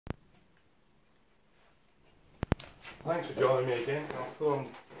Thanks for joining me again. I thought I'm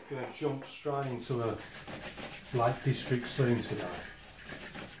going to jump straight into a Lake District scene today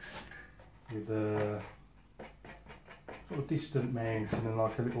with a sort of distant mountain and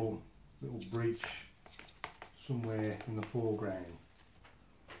like a little bridge somewhere in the foreground.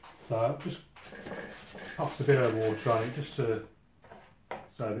 So I've just popped a bit of water on it just to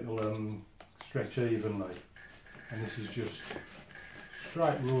so it'll stretch evenly, and this is just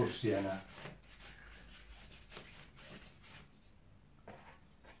straight raw sienna.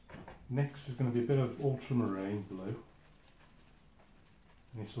 Next is going to be a bit of ultramarine blue,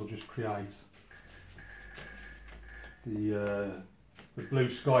 and this will just create the blue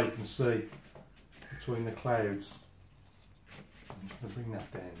sky you can see between the clouds. I'm just going to bring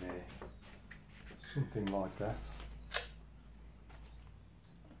that down there, something like that.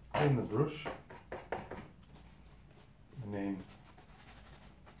 Clean the brush, and then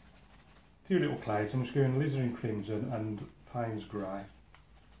a few little clouds. I'm just going alizarin crimson and Payne's grey.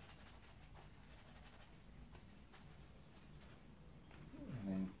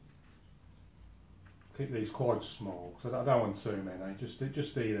 Keep these quite small, so I don't want too many. Just eat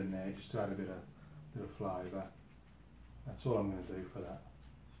in there, just to add a bit of flavour. That's all I'm going to do for that.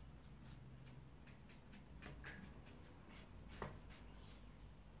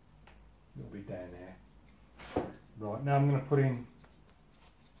 It'll be down there. Right, now I'm going to put in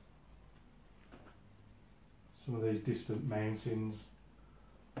some of these distant mountains.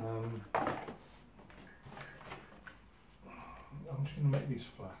 I'm just going to make these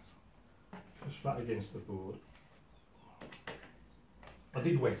flat. Just flat against the board. I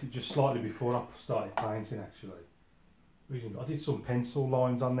did wet it just slightly before I started painting actually. I did some pencil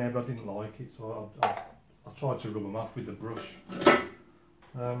lines on there, but I didn't like it, so I tried to rub them off with the brush.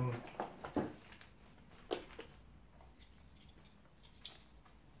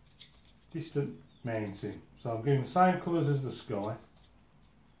 Distant mountain. So I'm doing the same colours as the sky.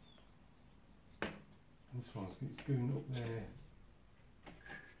 This one's going up there.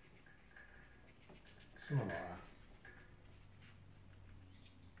 Something like that.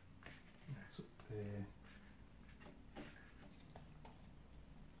 That's up there.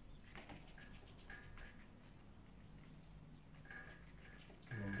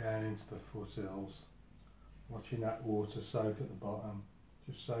 And then down into the foothills. Watching that water soak at the bottom.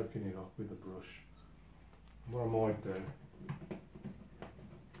 Just soaking it up with the brush. And what I might do,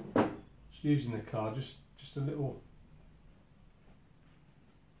 just using the card, just a little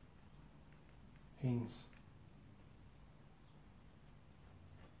hints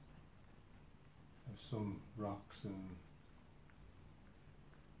of some rocks, and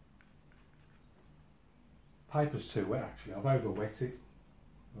paper's too wet actually. I've over wet it,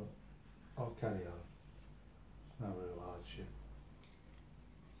 but I'll carry on. It's no real hardship.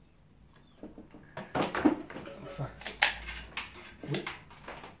 In fact, I'm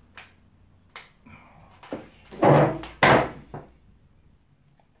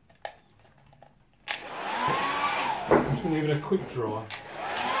just going to give it a quick dry.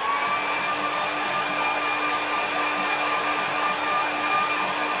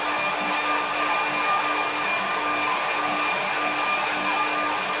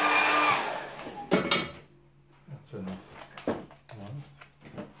 That's enough.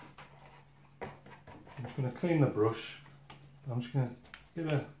 I'm just going to clean the brush. I'm just going to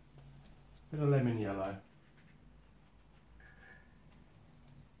give a bit of lemon yellow.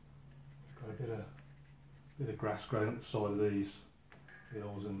 Got a bit of grass growing up the side of these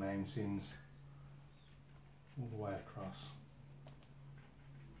hills and mountains all the way across.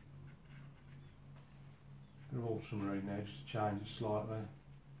 A bit of ultramarine now just to change it slightly.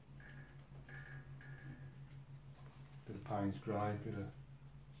 Bit of Payne's grey, bit of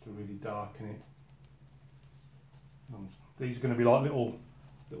just to really darken it. These are going to be like little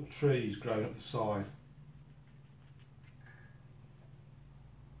trees growing up the side.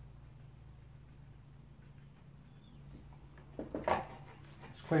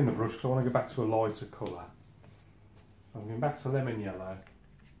 Let's clean the brush because I want to go back to a lighter colour. I'm going back to lemon yellow,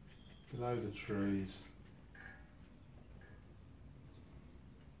 below the trees.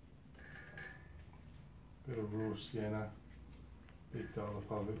 Bit of raw sienna, big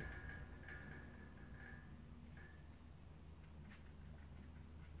dollop of it.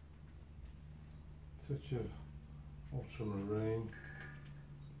 Touch of ultramarine,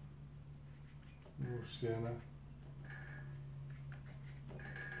 raw sienna.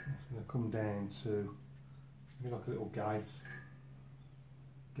 It's going to come down to like a little gate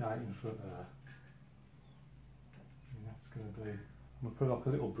in front of her. And that's going to be, I'm going to put like a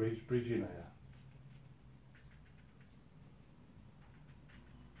little bridge in here.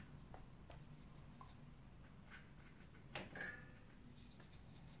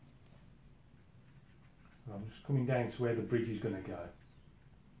 I'm just coming down to where the bridge is going to go.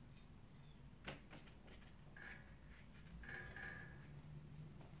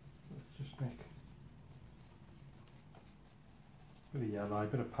 Let's just make a bit of yellow, a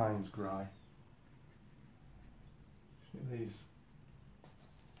bit of Payne's grey. Just make these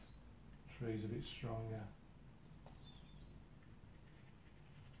trees a bit stronger.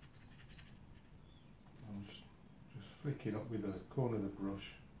 I'm just flicking up with the corner of the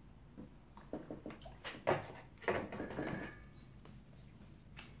brush.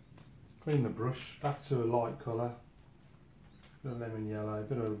 Clean the brush back to a light colour, a bit of lemon yellow, a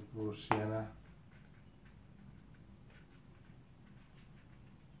bit of raw sienna.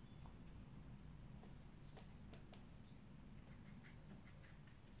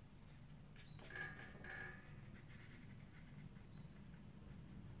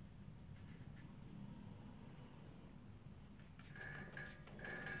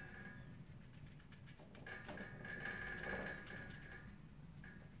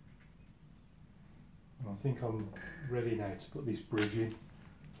 I think I'm ready now to put this bridge in.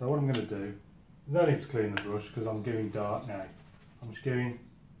 So what I'm going to do, there's no need to clean the brush because I'm going dark now. I'm just dipping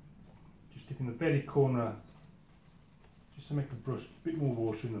the very corner, just to make the brush a bit more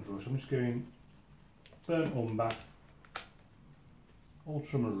water in the brush. I'm just going burnt umber,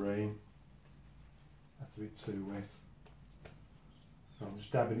 ultramarine. That's a bit too wet. So I'm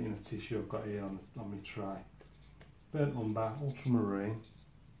just dabbing it in a tissue I've got here on my tray. Burnt umber, ultramarine,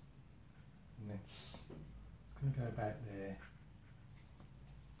 and it's going to go about there.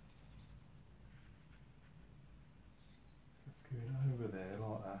 It's going over there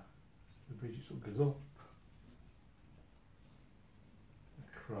like that. The bridge sort of goes up,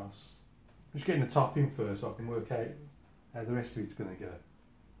 across. I'm just getting the top in first so I can work out how the rest of it's going to go.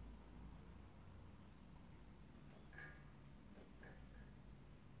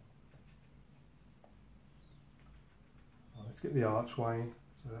 Right, let's get the archway in.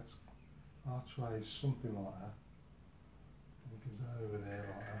 So that's archway is something like that. And it goes over there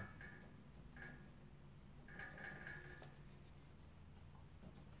like that.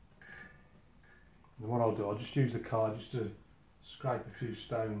 And what I'll do, I'll just use the card just to scrape a few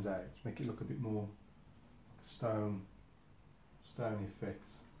stones out to make it look a bit more like a stone effect.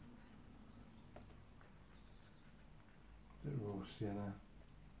 A bit of raw sienna.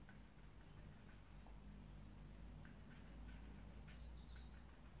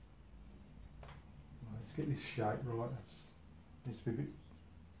 Let's get this shape right. It needs to be a bit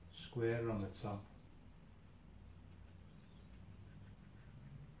squarer on the top.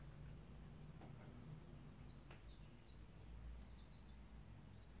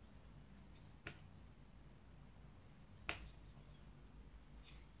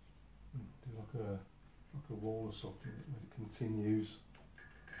 Do like a wall or something that it continues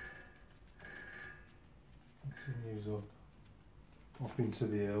up into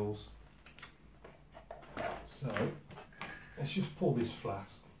the hills. So let's just pull this flat.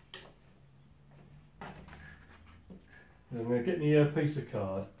 And I'm going to get me a piece of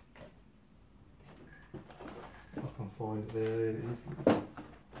card. If I can find it, there it is. And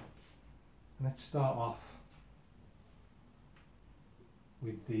let's start off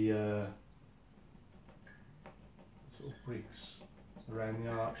with the sort of bricks around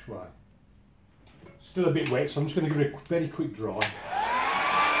the archway. Still a bit wet, so I'm just going to give it a very quick dry.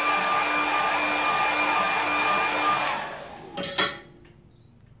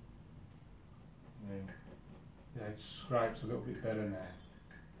 Yeah, it scrapes a little bit better now.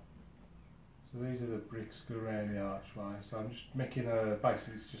 So these are the bricks go around the archway. So I'm just making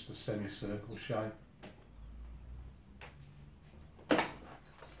basically it's just a semicircle shape.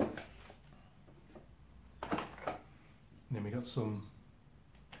 And then we got some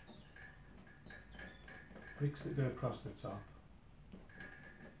bricks that go across the top.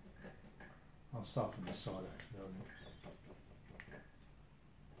 I'll start from this side actually.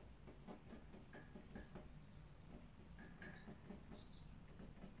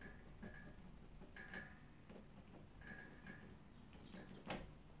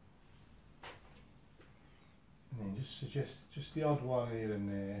 And then just suggest just the odd one here and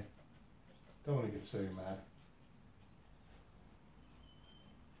there. Don't want to get too mad.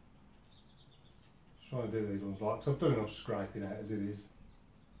 Trying to do these ones like, because I've done enough scraping out as it is.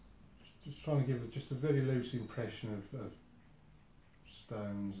 Just trying to give it just a very loose impression of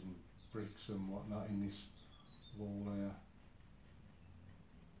stones and bricks and whatnot in this wall there.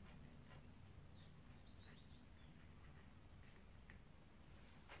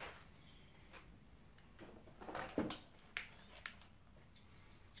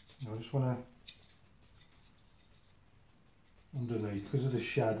 I just want to, underneath, because of the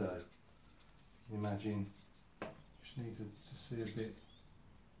shadow, imagine Just need to see a bit,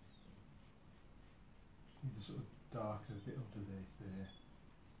 need to sort of darken a bit underneath there.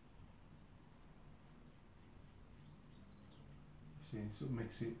 See, sort of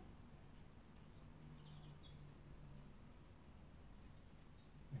makes it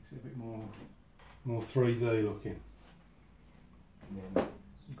a bit more 3D looking. And then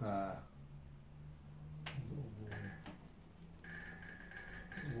you've got a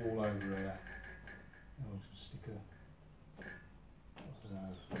little wall over there. And I'll just stick a, I don't know,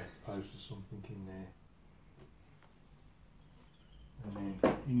 as opposed to something in there. And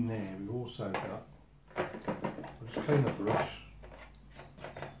then in there we've also got, I'll just clean the brush.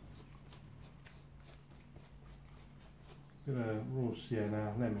 Bit of raw sienna,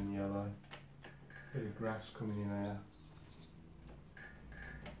 lemon yellow, bit of grass coming in there.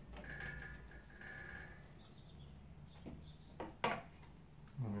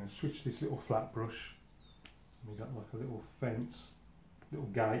 I'm going to switch this little flat brush. We've got like a little fence, little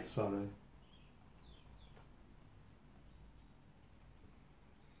gate, sorry.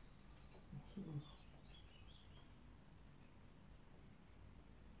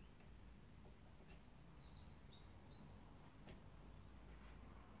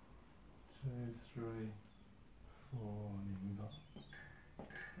 Two, three, four, and then we've got a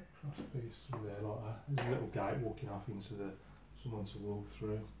cross piece through there like that. There's a little gate walking off into someone to walk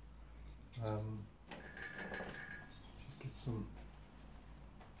through. Just get some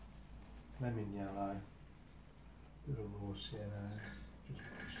lemon yellow, bit of raw sienna, just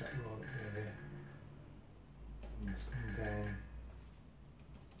push that right up there. And it's coming down,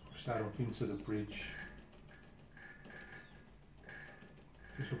 push that up into the bridge.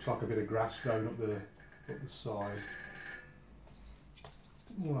 This looks like a bit of grass going up the side.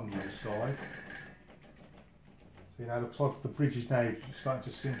 More on the other side. So it looks like the bridge is now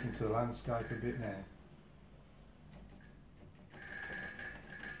starting to sink into the landscape a bit now.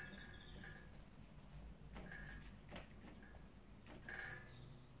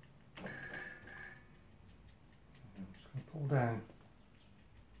 I'm just going to pull down.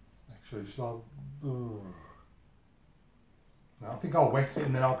 Actually, so I think I'll wet it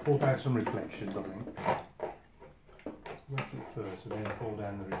and then I'll pull down some reflections, I think. Wet it first and then pull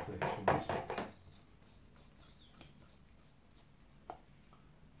down the reflections.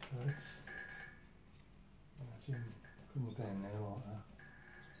 So it's, imagine coming down there like that.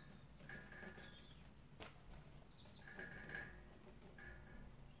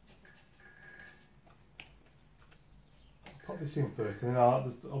 I'll put this in first and then I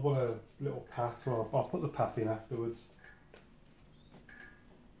want a little path, or I'll put the path in afterwards.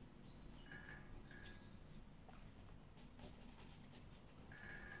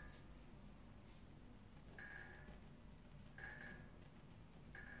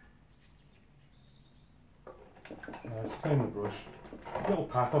 Let's clean the brush. Little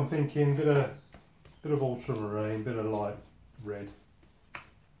path, I'm thinking bit of ultramarine, bit of light red.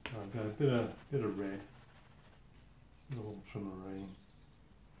 Okay, bit of red, bit of ultramarine.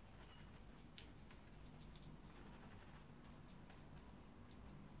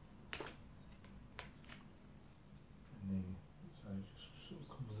 And then so it just sort of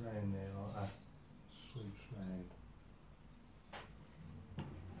comes around there like that, sweeps round.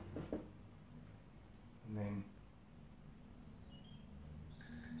 And then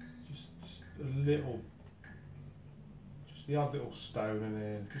a little, just the odd little stone in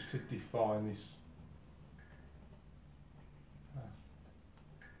there, just to define this path.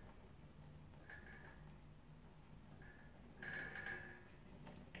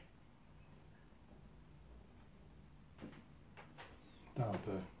 That'll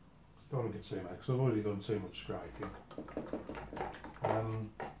do. Don't want to get too much because I've already done too much scraping.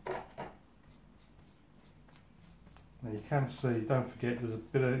 Now you can see, don't forget, there's a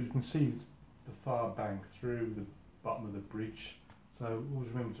bit of, you can see the far bank through the bottom of the bridge, so always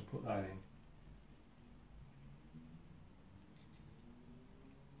remember to put that in.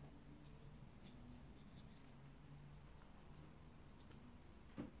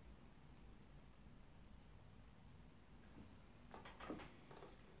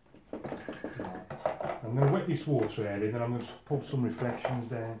 I'm going to wet this water area and then I'm going to put some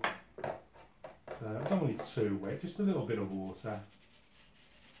reflections down. So I don't want it too wet, just a little bit of water.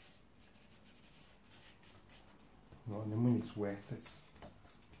 Right, and then when it's wet, let's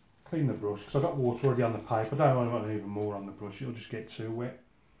clean the brush, because I've got water already on the paper. I don't want even more on the brush, it'll just get too wet.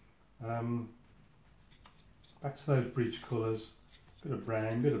 Back to those bridge colours, bit of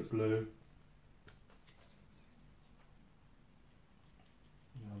brown, bit of blue.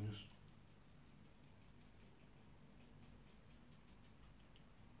 And I'll just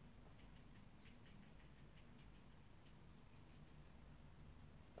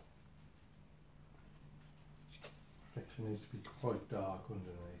actually needs to be quite dark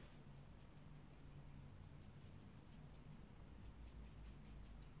underneath.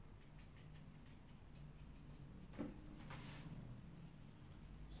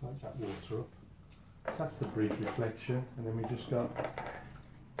 Soak that water up. So that's the bridge reflection, and then we just got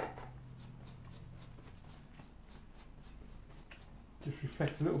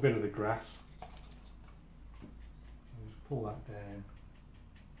reflects a little bit of the grass. And just pull that down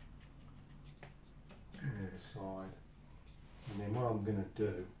on the other side, and then what I'm going to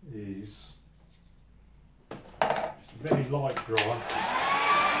do is just a very light dry.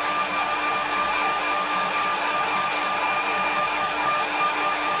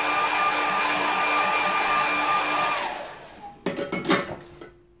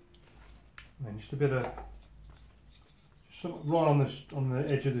 A bit of something right on the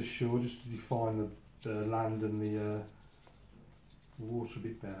edge of the shore, just to define the land and the water a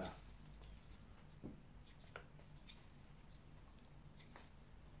bit better. So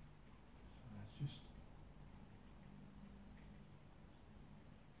it's just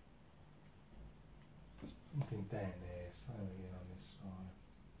something down there, same again on this side.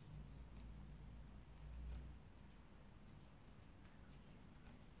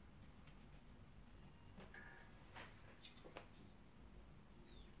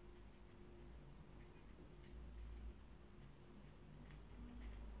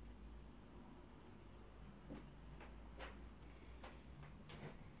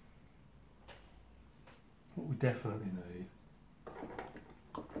 What we definitely need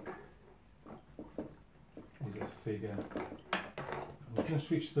is a figure. I'm going to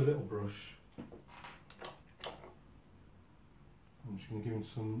switch to the little brush. I'm just going to give him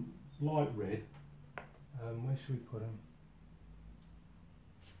some light red. Where should we put him?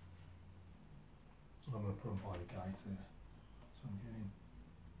 I'm going to put him by the gate there. So I'm getting.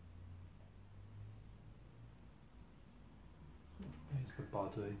 There's the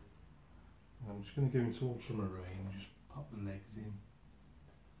body. I'm just going to go into ultramarine and just pop the legs in.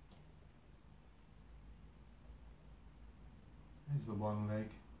 There's the one leg.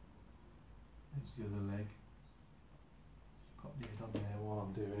 There's the other leg. Just pop the head on there while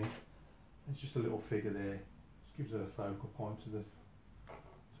I'm doing it. There's just a little figure there. Just gives it a focal point to the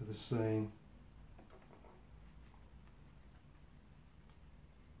scene.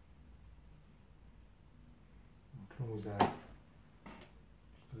 And comes out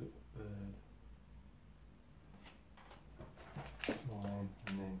just a little bird. Line,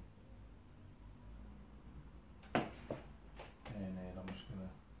 and then I'm just going to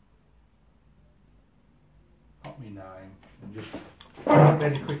pop my name and just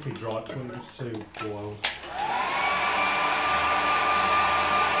very quickly dry it when it's too boiled.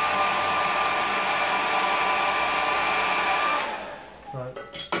 Right,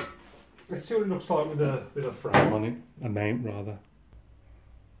 let's see what it looks like with a frame on it, a mount rather.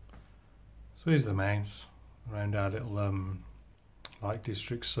 So here's the mounts around our little Lake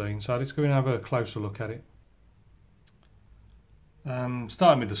District scene, so let's go and have a closer look at it.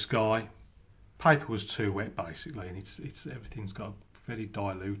 Starting with the sky, paper was too wet basically, and it's everything's got very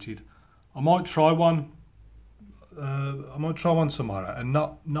diluted. I might try one tomorrow and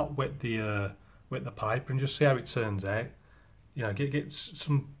not wet the paper and just see how it turns out. You know, get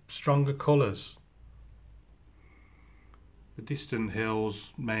some stronger colours. The distant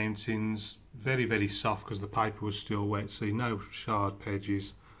hills, mountains, very, very soft because the paper was still wet, so no sharp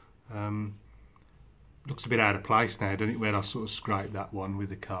edges. Looks a bit out of place now, doesn't it, where I sort of scraped that one with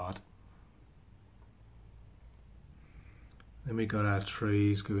the card. Then we got our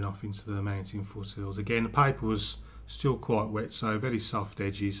trees going off into the mountain foothills. Again, the paper was still quite wet, so very soft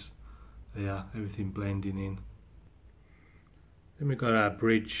edges. Yeah, everything blending in. Then we got our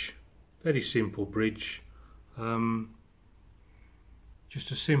bridge, very simple bridge. Just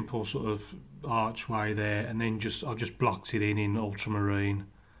a simple sort of archway there, and then I've just blocked it in ultramarine,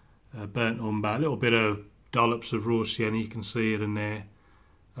 burnt umber, a little bit of dollops of raw sienna, you can see it in there,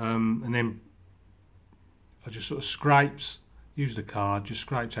 and then I just sort of used the card, just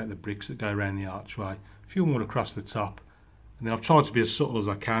scraped out the bricks that go around the archway, a few more across the top, and then I've tried to be as subtle as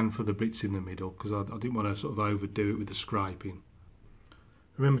I can for the bits in the middle because I didn't want to sort of overdo it with the scraping.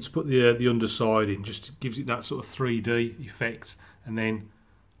 Remember to put the underside in, just gives it that sort of 3D effect, and then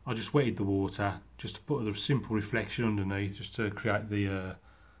I just wetted the water just to put a simple reflection underneath, just to create the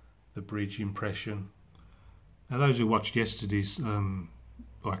bridge impression. Now those who watched yesterday's, well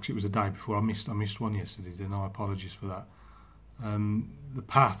actually it was the day before, I missed one yesterday, then I apologise for that. The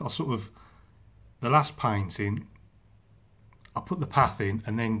path, the last painting, I put the path in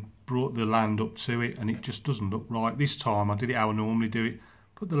and then brought the land up to it, and it just doesn't look right. This time I did it how I normally do it,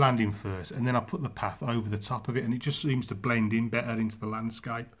 put the land in first, and then I put the path over the top of it, and it just seems to blend in better into the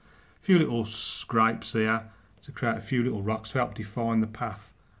landscape. A few little scrapes here to create a few little rocks to help define the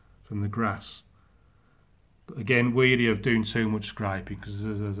path from the grass. But again, weary of doing too much scraping because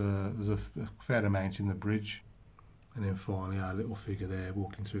there's a fair amount in the bridge. And then finally our little figure there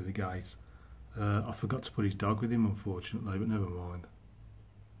walking through the gate. I forgot to put his dog with him, unfortunately, but never mind.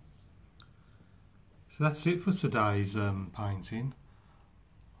 So that's it for today's painting.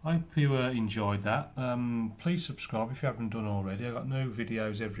 I hope you enjoyed that. Please subscribe if you haven't done already. I've got new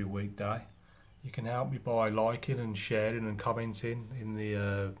videos every weekday. You can help me by liking and sharing and commenting in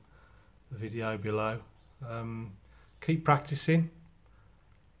the video below. Keep practicing.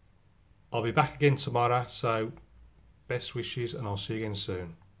 I'll be back again tomorrow, so best wishes and I'll see you again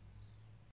soon.